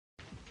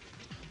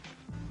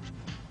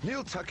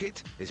Neil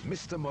Tuckett is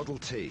Mr. Model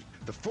T,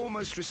 the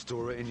foremost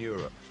restorer in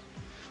Europe.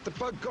 The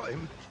bug got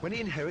him when he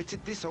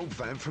inherited this old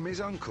van from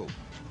his uncle.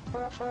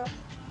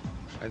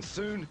 And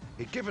soon,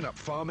 he'd given up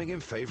farming in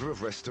favour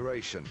of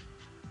restoration.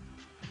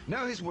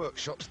 Now his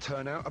workshops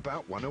turn out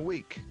about one a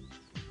week.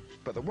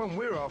 But the one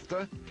we're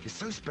after is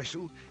so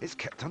special, it's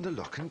kept under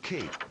lock and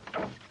key.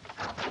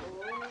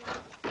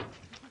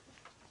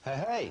 Hey,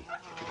 hey!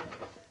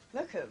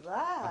 Look at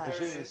that! I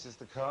presume this is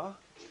the car?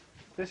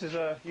 This is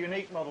a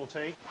unique Model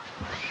T.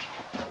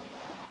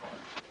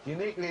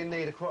 Uniquely in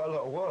need of quite a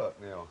lot of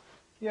work, Neil.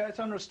 Yeah, it's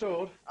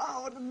unrestored.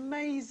 Oh, what an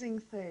amazing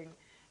thing.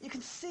 You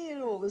can see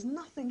it all, there's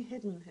nothing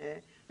hidden here.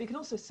 But you can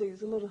also see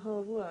there's a lot of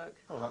hard work.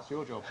 Oh, that's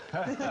your job.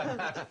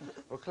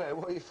 Well, Claire,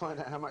 while you find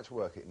out how much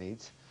work it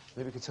needs,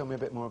 maybe you could tell me a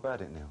bit more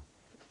about it, Neil.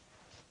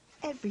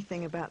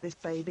 Everything about this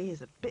baby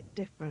is a bit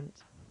different.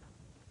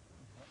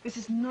 This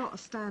is not a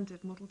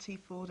standard Model T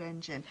Ford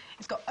engine.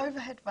 It's got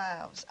overhead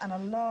valves and a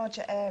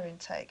larger air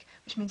intake,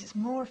 which means it's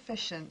more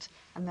efficient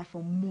and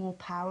therefore more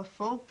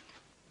powerful.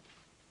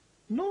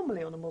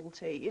 Normally on a Model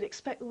T, you'd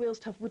expect the wheels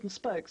to have wooden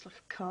spokes like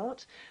a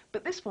cart,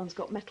 but this one's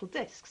got metal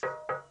discs.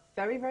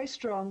 Very, very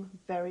strong,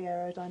 very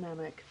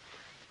aerodynamic.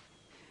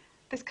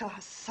 This car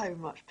has so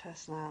much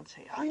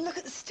personality. I mean, look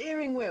at the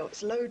steering wheel.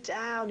 It's low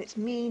down, it's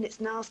mean,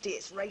 it's nasty,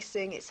 it's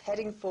racing, it's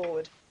heading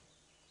forward.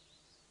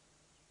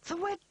 So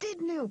where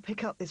did Neil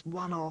pick up this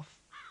one-off?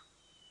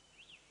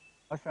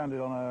 I found it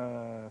on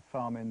a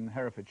farm in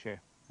Herefordshire.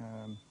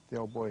 The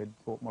old boy had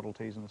bought Model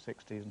Ts in the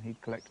 60s and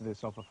he'd collected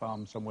this off a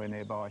farm somewhere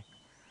nearby.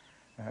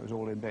 It was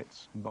all in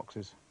bits and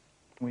boxes.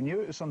 We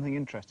knew it was something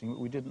interesting, but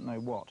we didn't know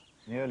what.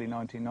 In the early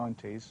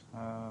 1990s,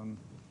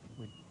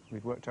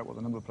 we'd worked out what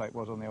the number plate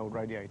was on the old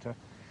radiator,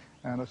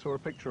 and I saw a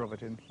picture of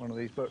it in one of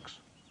these books.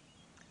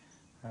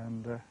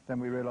 And then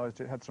we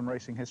realised it had some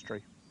racing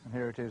history. And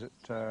here it is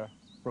at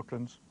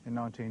Brooklands in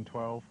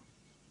 1912.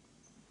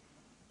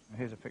 And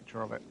here's a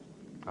picture of it.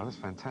 Oh, that's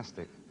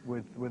fantastic.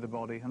 With the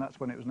body, and that's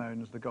when it was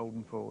known as the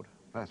Golden Ford.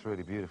 That's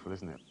really beautiful,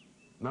 isn't it?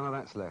 None of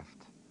that's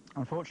left.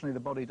 Unfortunately, the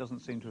body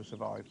doesn't seem to have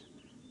survived.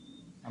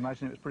 I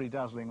imagine it was pretty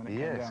dazzling when it came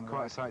down. Yes,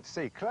 quite a sight to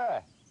see.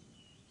 Claire,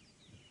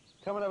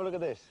 come and have a look at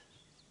this.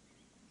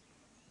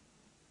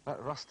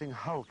 That rusting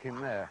hulk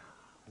in there.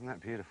 Isn't that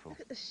beautiful?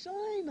 Look at the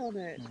shine on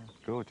it. Yeah.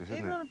 Gorgeous, isn't it?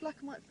 Even on a black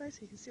and white photo,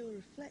 you can see all the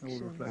reflections. All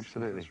the reflections,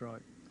 Absolutely. that's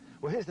right.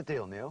 Well, here's the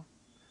deal, Neil.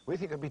 We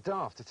think it'd be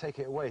daft to take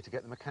it away to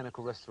get the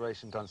mechanical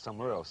restoration done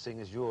somewhere else,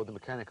 seeing as you're the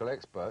mechanical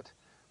expert.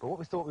 But what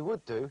we thought we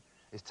would do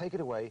is take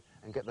it away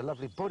and get the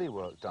lovely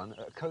bodywork done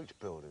at a coach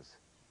builder's.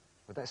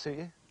 Would that suit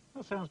you?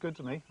 That sounds good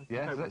to me.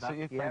 Yeah, does that suit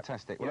you? Yep.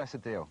 Fantastic. Well, Yep. that's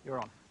the deal. You're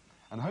on.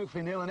 And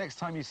hopefully, Neil, the next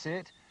time you see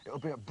it, it'll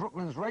be at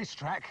Brooklands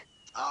racetrack.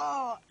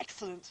 Oh,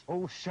 excellent.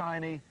 All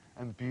shiny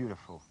and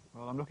beautiful.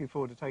 Well, I'm looking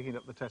forward to taking it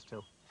up the test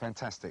hill.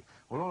 Fantastic.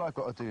 Well, all I've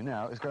got to do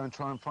now is go and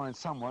try and find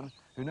someone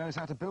who knows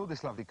how to build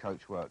this lovely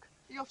coachwork.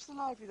 Are you off to the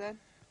library then?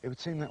 It would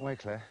seem that way,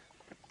 Claire.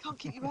 Can't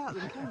keep you out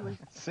then, can we?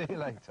 See you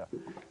later.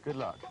 Good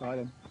luck. Bye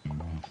then.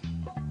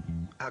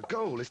 Our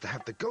goal is to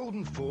have the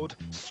Golden Ford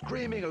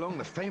screaming along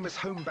the famous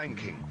home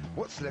banking,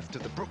 what's left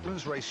of the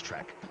Brooklands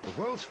racetrack,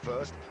 the world's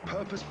first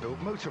purpose-built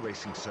motor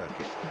racing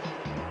circuit.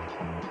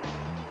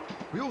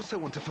 We also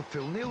want to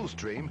fulfill Neil's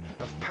dream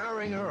of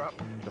powering her up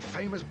the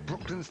famous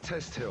Brooklands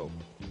test hill.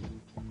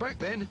 Back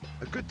then,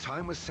 a good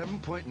time was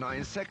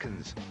 7.9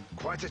 seconds.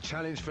 Quite a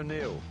challenge for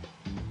Neil.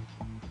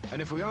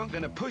 And if we aren't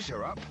going to push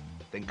her up,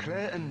 then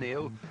Claire and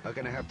Neil are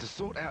going to have to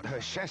sort out her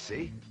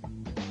chassis,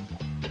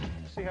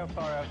 See how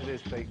far out it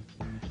is, Pete.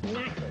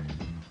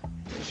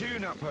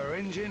 tune up her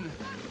engine,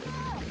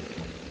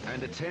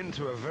 and attend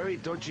to a very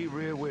dodgy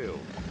rear wheel.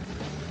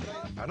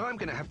 And I'm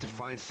going to have to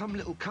find some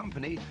little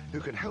company who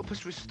can help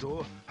us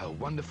restore her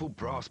wonderful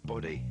brass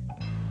body.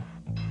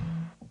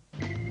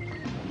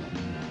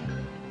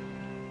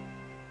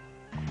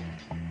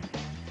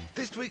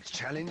 This week's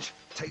challenge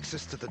takes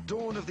us to the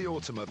dawn of the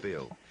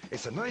automobile.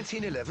 It's a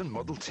 1911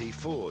 Model T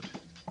Ford.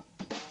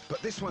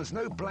 But this one's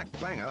no black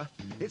banger,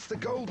 it's the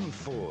Golden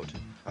Ford,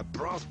 a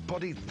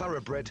brass-bodied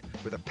thoroughbred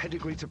with a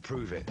pedigree to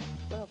prove it.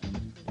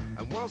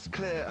 And whilst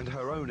Claire and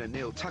her owner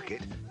Neil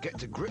Tuckett get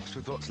to grips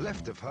with what's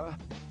left of her,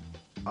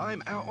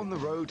 I'm out on the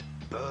road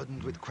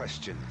burdened with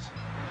questions.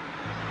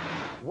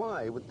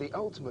 Why would the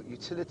ultimate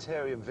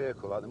utilitarian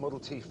vehicle like the Model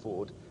T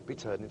Ford be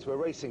turned into a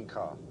racing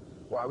car?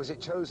 Why was it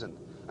chosen?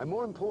 And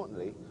more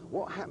importantly,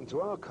 what happened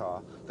to our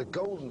car, the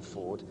Golden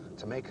Ford,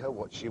 to make her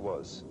what she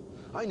was?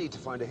 I need to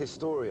find a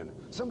historian,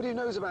 somebody who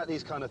knows about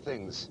these kind of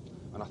things.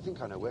 And I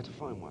think I know where to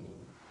find one.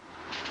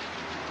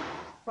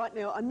 Right,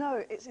 Neil, I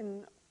know it's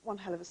in one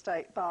hell of a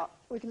state, but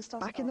we can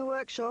start Back in the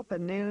workshop,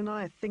 and Neil and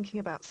I are thinking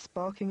about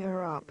sparking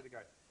her up.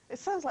 It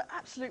sounds like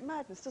absolute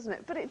madness, doesn't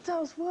it? But it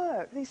does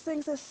work. These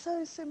things are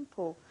so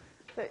simple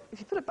that if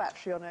you put a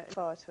battery on it,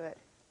 fire to it,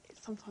 it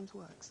sometimes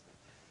works.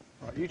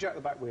 Right, you jack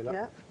the back wheel up.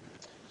 Yeah.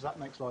 Because that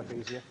makes life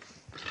easier.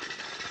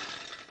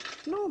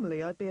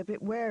 Normally, I'd be a bit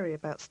wary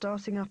about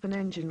starting up an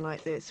engine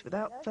like this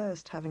without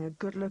first having a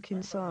good look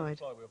inside.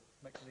 Flywheel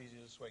makes it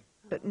easier to swing.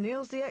 But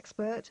Neil's the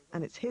expert,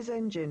 and it's his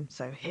engine,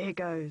 so here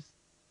goes.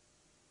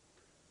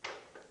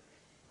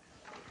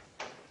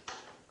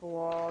 Go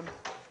on.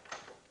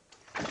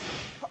 We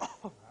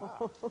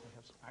have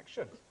some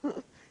action.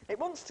 It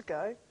wants to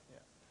go. Yeah.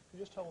 You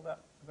just hold that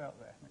about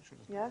there. Make sure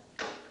it doesn't. Yeah.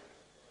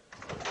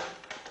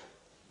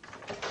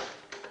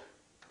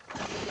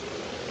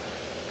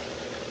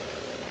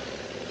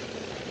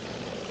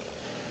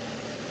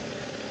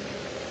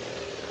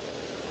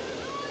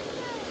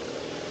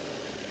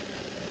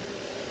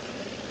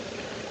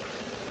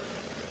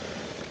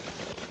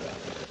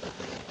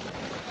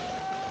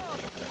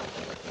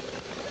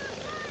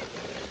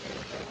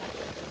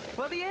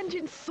 Well, the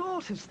engine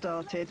sort of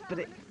started, but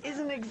it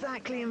isn't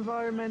exactly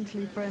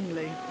environmentally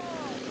friendly.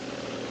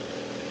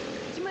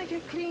 To make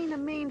it clean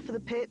and mean for the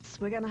pits,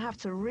 we're going to have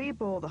to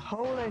rebore the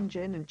whole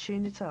engine and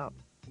tune it up.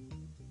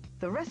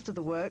 The rest of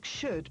the work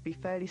should be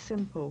fairly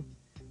simple.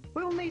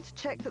 We'll need to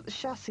check that the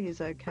chassis is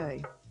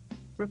okay.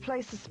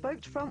 Replace the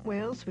spoked front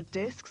wheels with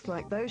discs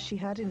like those she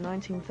had in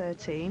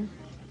 1913.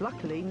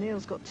 Luckily,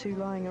 Neil's got 2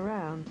 lying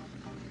around.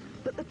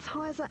 But the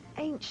tyres are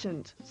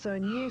ancient, so a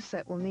new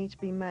set will need to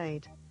be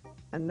made.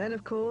 And then,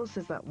 of course,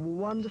 there's that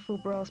wonderful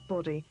brass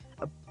body,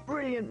 a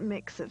brilliant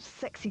mix of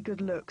sexy good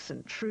looks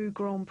and true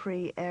Grand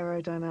Prix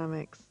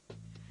aerodynamics.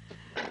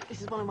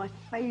 This is one of my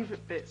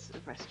favourite bits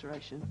of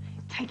restoration,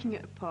 taking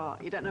it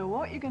apart. You don't know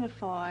what you're going to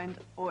find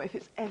or if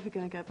it's ever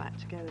going to go back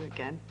together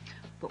again.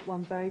 Got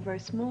one very, very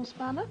small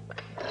spanner,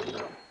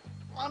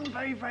 one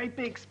very, very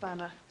big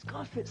spanner. It's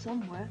got to fit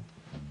somewhere.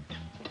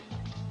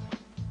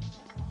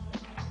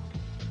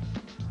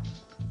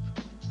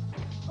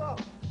 Oh,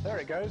 there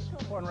it goes.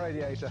 One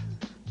radiator.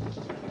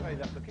 Made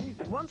that look easy.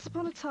 Once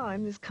upon a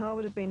time, this car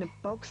would have been a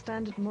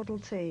bog-standard Model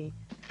T.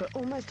 But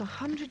almost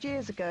 100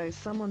 years ago,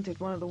 someone did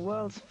one of the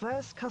world's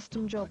first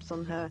custom jobs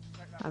on her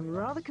and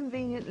rather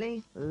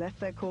conveniently left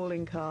their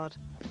calling card.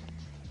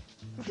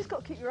 You've just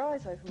got to keep your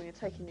eyes open when you're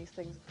taking these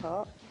things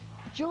apart.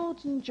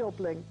 George and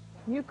Jobling,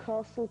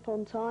 Newcastle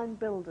upon Tyne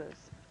builders.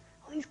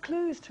 All these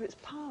clues to its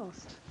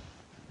past.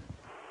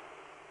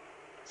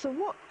 So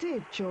what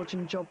did George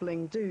and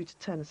Jobling do to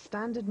turn a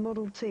standard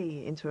Model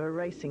T into a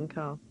racing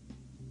car?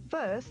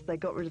 First, they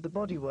got rid of the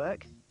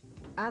bodywork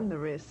and the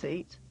rear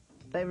seat.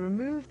 They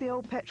removed the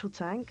old petrol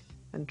tank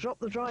and dropped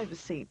the driver's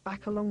seat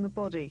back along the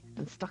body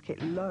and stuck it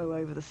low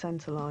over the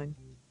centre line.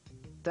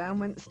 Down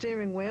went the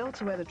steering wheel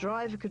to where the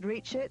driver could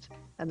reach it,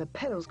 and the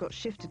pedals got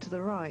shifted to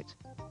the right.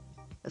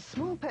 A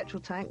small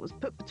petrol tank was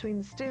put between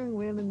the steering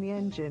wheel and the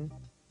engine.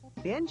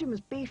 The engine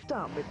was beefed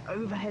up with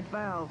overhead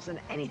valves and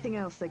anything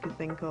else they could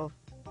think of.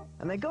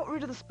 And they got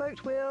rid of the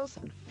spoked wheels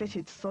and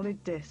fitted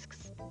solid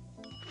discs.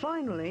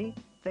 Finally,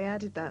 they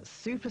added that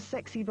super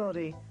sexy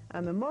body,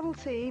 and the Model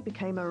T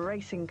became a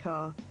racing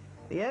car.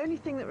 The only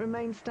thing that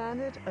remained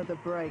standard are the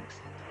brakes,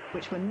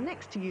 which were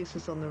next to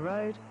useless on the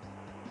road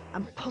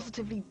and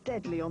positively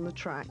deadly on the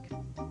track.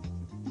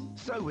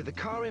 So with the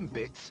car in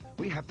bits,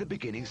 we have the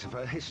beginnings of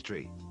her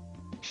history.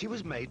 She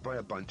was made by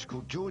a bunch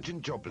called George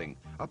and Jobling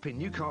up in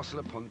Newcastle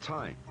upon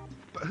Tyne.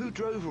 But who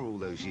drove her all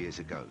those years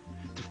ago?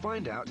 To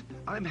find out,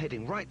 I'm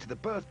heading right to the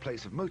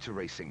birthplace of motor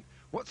racing,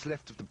 what's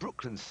left of the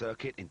Brooklands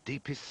circuit in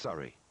deepest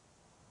Surrey.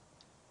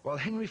 While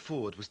Henry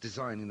Ford was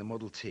designing the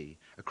Model T,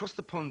 across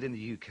the pond in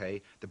the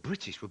UK, the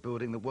British were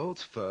building the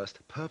world's first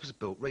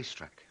purpose-built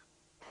racetrack.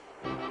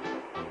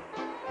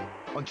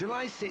 On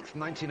July 6,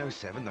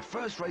 1907, the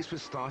first race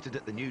was started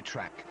at the new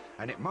track,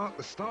 and it marked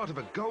the start of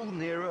a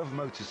golden era of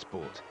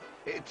motorsport.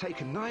 It had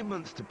taken 9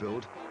 months to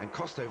build and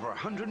cost over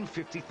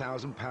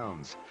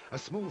 £150,000, a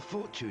small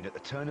fortune at the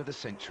turn of the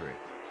century.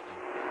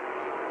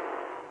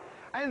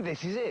 And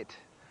this is it.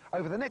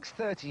 Over the next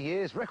 30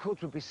 years,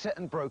 records would be set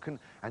and broken,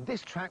 and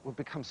this track would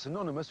become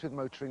synonymous with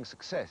motoring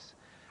success.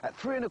 At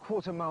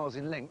 3¼ miles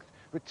in length,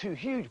 with 2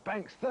 huge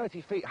banks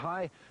 30 feet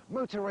high,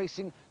 motor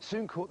racing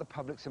soon caught the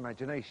public's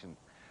imagination.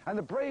 And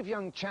the brave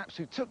young chaps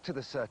who took to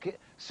the circuit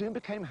soon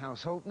became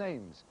household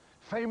names.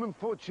 Fame and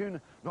fortune,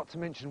 not to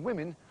mention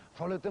women,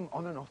 followed them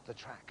on and off the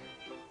track.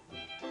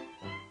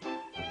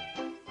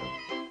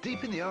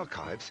 Deep in the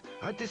archives,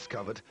 I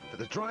discovered that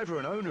the driver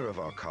and owner of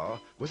our car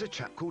was a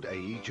chap called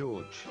A.E.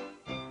 George.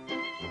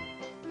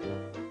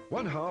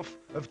 One half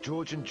of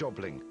George and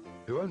Jobling,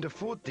 who owned a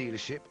Ford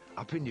dealership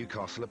up in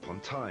Newcastle upon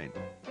Tyne.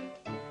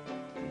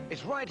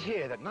 It's right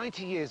here that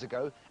 90 years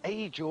ago,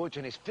 A.E. George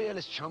and his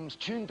fearless chums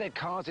tuned their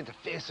cars into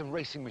fearsome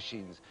racing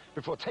machines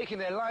before taking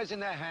their lives in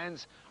their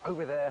hands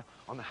over there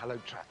on the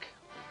hallowed track.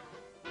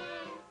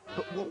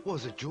 But what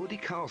was a Geordie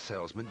car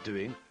salesman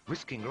doing,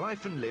 risking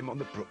life and limb on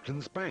the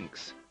Brooklands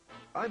banks?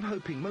 I'm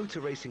hoping motor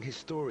racing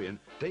historian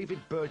David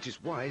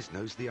Burgess-Wise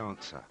knows the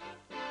answer.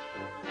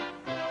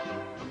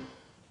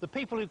 The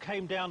people who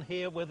came down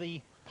here were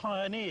the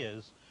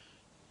pioneers,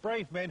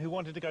 brave men who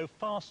wanted to go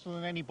faster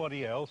than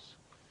anybody else,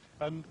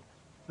 and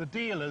the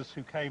dealers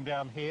who came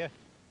down here,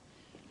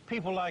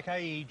 people like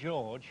A.E.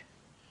 George,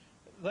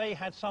 they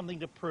had something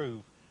to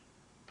prove.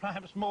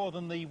 Perhaps more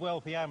than the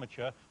wealthy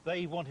amateur,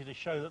 they wanted to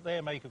show that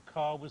their make of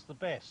car was the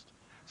best.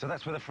 So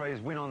that's where the phrase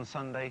win on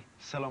Sunday,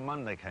 sell on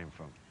Monday came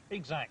from?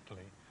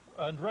 Exactly.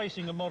 And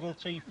racing a Model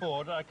T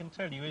Ford, I can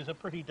tell you, is a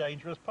pretty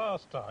dangerous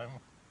pastime.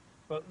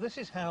 But this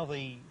is how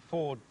the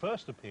Ford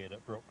first appeared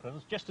at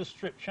Brooklands, just a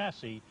strip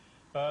chassis.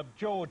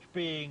 George,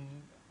 being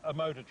a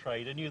motor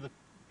trader, knew the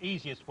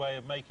easiest way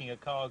of making a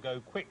car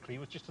go quickly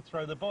was just to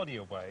throw the body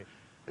away.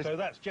 So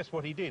that's just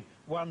what he did.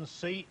 One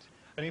seat,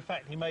 and in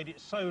fact he made it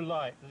so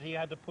light that he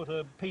had to put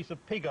a piece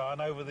of pig iron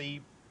over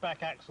the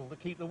back axle to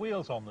keep the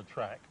wheels on the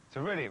track.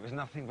 So really it was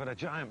nothing but a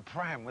giant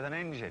pram with an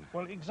engine.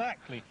 Well,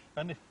 exactly.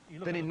 And if you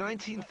look Then at in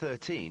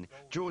 1913,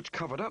 George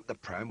covered up the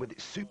pram with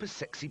its super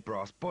sexy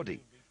brass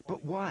body.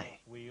 But why?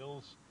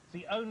 wheels, it's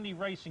the only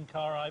racing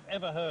car I've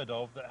ever heard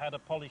of that had a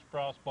polished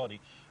brass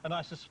body, and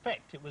I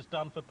suspect it was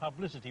done for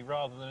publicity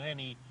rather than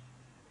any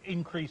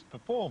increased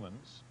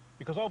performance,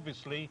 because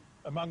obviously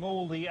among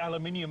all the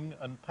aluminium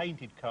and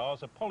painted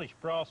cars, a polished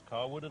brass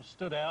car would have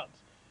stood out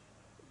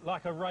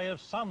like a ray of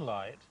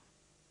sunlight.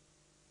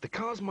 The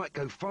cars might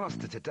go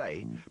faster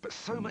today, but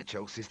so much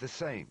else is the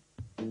same.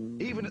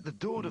 Even at the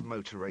dawn of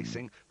motor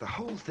racing, the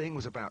whole thing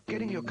was about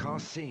getting your car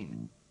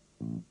seen.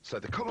 So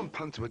the common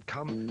punter would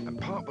come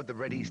and park with the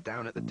Reddies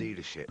down at the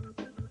dealership.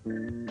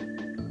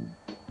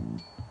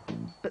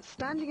 But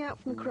standing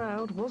out from the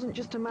crowd wasn't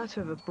just a matter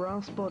of a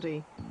brass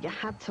body. You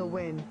had to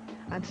win.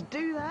 And to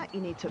do that, you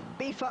need to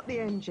beef up the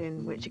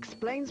engine, which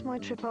explains my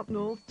trip up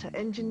north to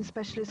engine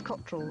specialist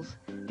Cottrell's,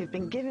 who've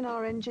been giving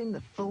our engine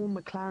the full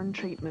McLaren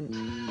treatment.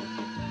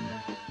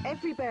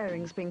 Every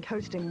bearing's been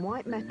coated in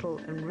white metal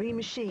and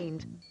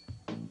remachined,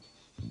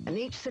 and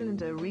each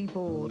cylinder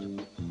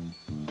rebored.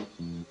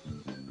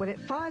 When it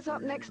fires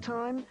up next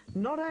time,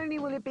 not only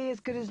will it be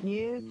as good as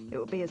new, it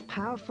will be as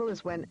powerful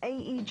as when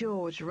A.E.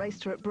 George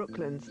raced her at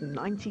Brooklands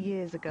 90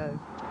 years ago.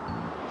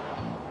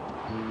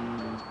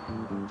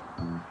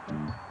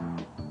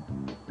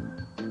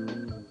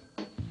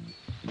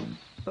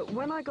 But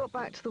when I got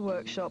back to the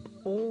workshop,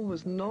 all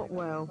was not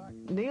well.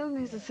 Neil and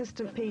his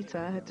assistant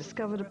Peter had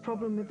discovered a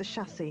problem with the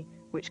chassis,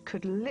 which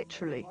could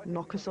literally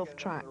knock us off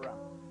track.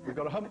 We've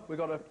got a hump, we've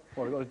got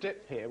a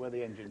dip here where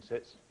the engine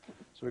sits,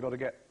 so we've got to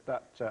get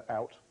that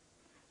out,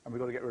 and we've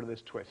got to get rid of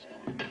this twist.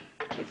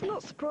 It's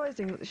not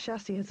surprising that the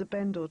chassis has a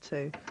bend or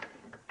two.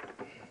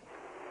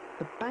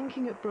 The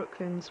banking at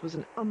Brooklands was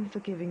an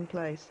unforgiving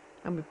place,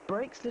 and with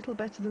brakes little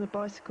better than a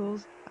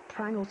bicycle's, a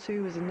prang or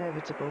two was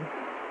inevitable.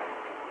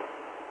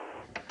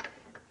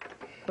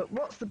 But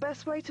what's the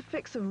best way to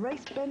fix a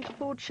race-bent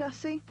Ford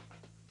chassis?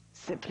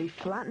 Simply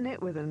flatten it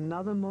with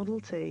another Model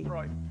T.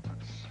 Right.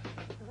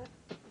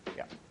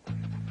 Yeah.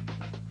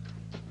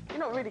 You're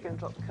not really going to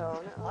drop the car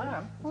on it, are you? I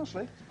am,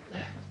 honestly.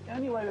 The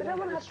only way we're going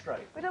to get this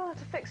straight. We don't have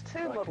to fix two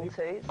Right, Model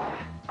Ts.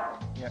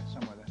 Yeah,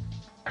 somewhere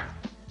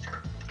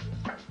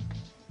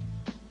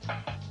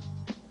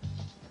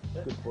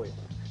there. Good boy.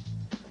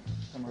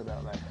 Somewhere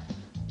about there.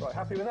 Right,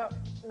 happy with that?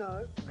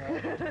 No.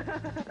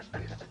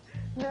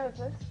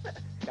 Nervous?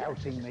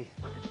 Doubting me.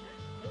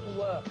 It'll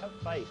work, have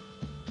faith.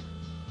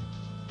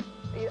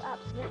 Are you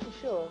absolutely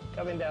sure?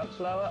 Coming down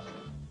slower.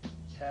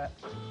 Yeah.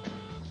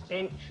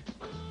 Inch.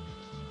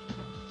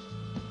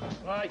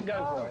 Right,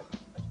 go for it.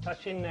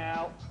 Touching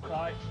now.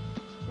 Right.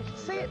 You can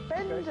see it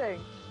bending.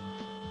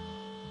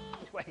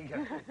 Which way you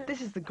go?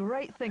 This is the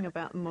great thing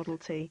about the Model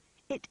T.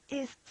 It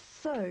is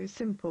so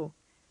simple.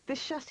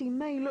 This chassis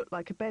may look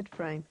like a bed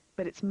frame,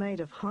 but it's made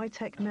of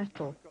high-tech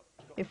metal.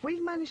 If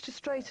we've managed to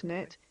straighten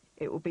it,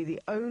 it will be the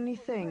only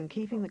thing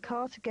keeping the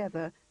car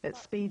together at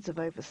speeds of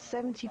over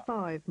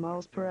 75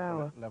 miles per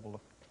hour.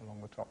 Level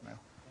along the top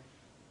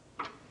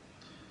now.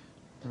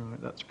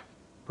 Right, that's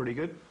pretty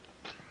good.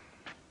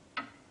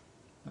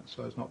 That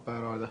side's not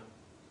bad either.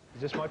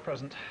 Is this my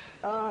present?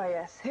 Ah,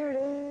 yes, here it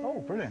is.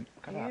 Oh, brilliant.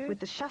 Look at that. With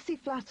the chassis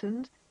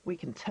flattened, we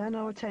can turn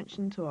our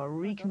attention to our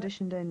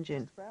reconditioned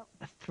engine,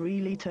 a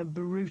 3-litre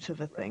brute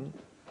of a thing.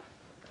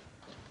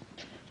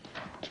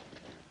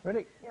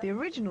 Ready? The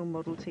original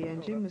Model T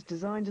engine was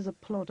designed as a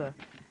plodder,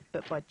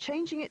 but by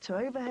changing it to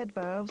overhead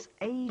valves,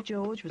 A.E.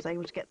 George was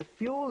able to get the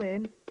fuel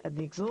in and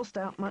the exhaust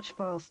out much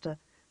faster.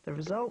 The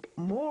result,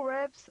 more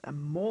revs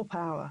and more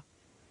power.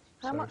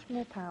 How much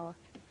more power?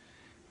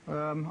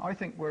 I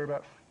think we're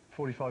about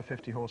 45,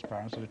 50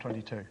 horsepower instead of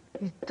 22.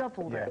 He's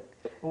doubled Yeah.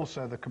 it.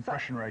 Also, the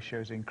compression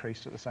ratio's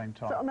increased at the same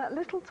time. So on that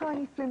little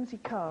tiny flimsy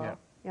car,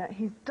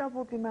 he's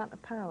doubled the amount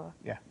of power.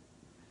 Yeah.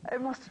 It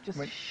must have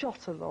just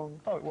shot along.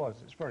 Oh, it was.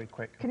 It's very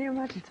quick. Can you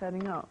imagine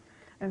turning up?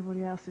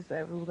 Everybody else is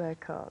there with all their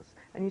cars,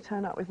 and you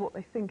turn up with what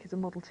they think is a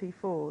Model T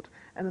Ford,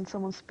 and then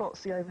someone spots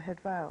the overhead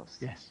valves.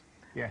 Yes.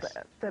 Yes.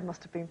 But there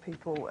must have been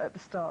people at the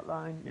start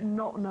line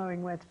not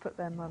knowing where to put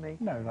their money.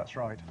 No, that's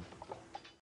right.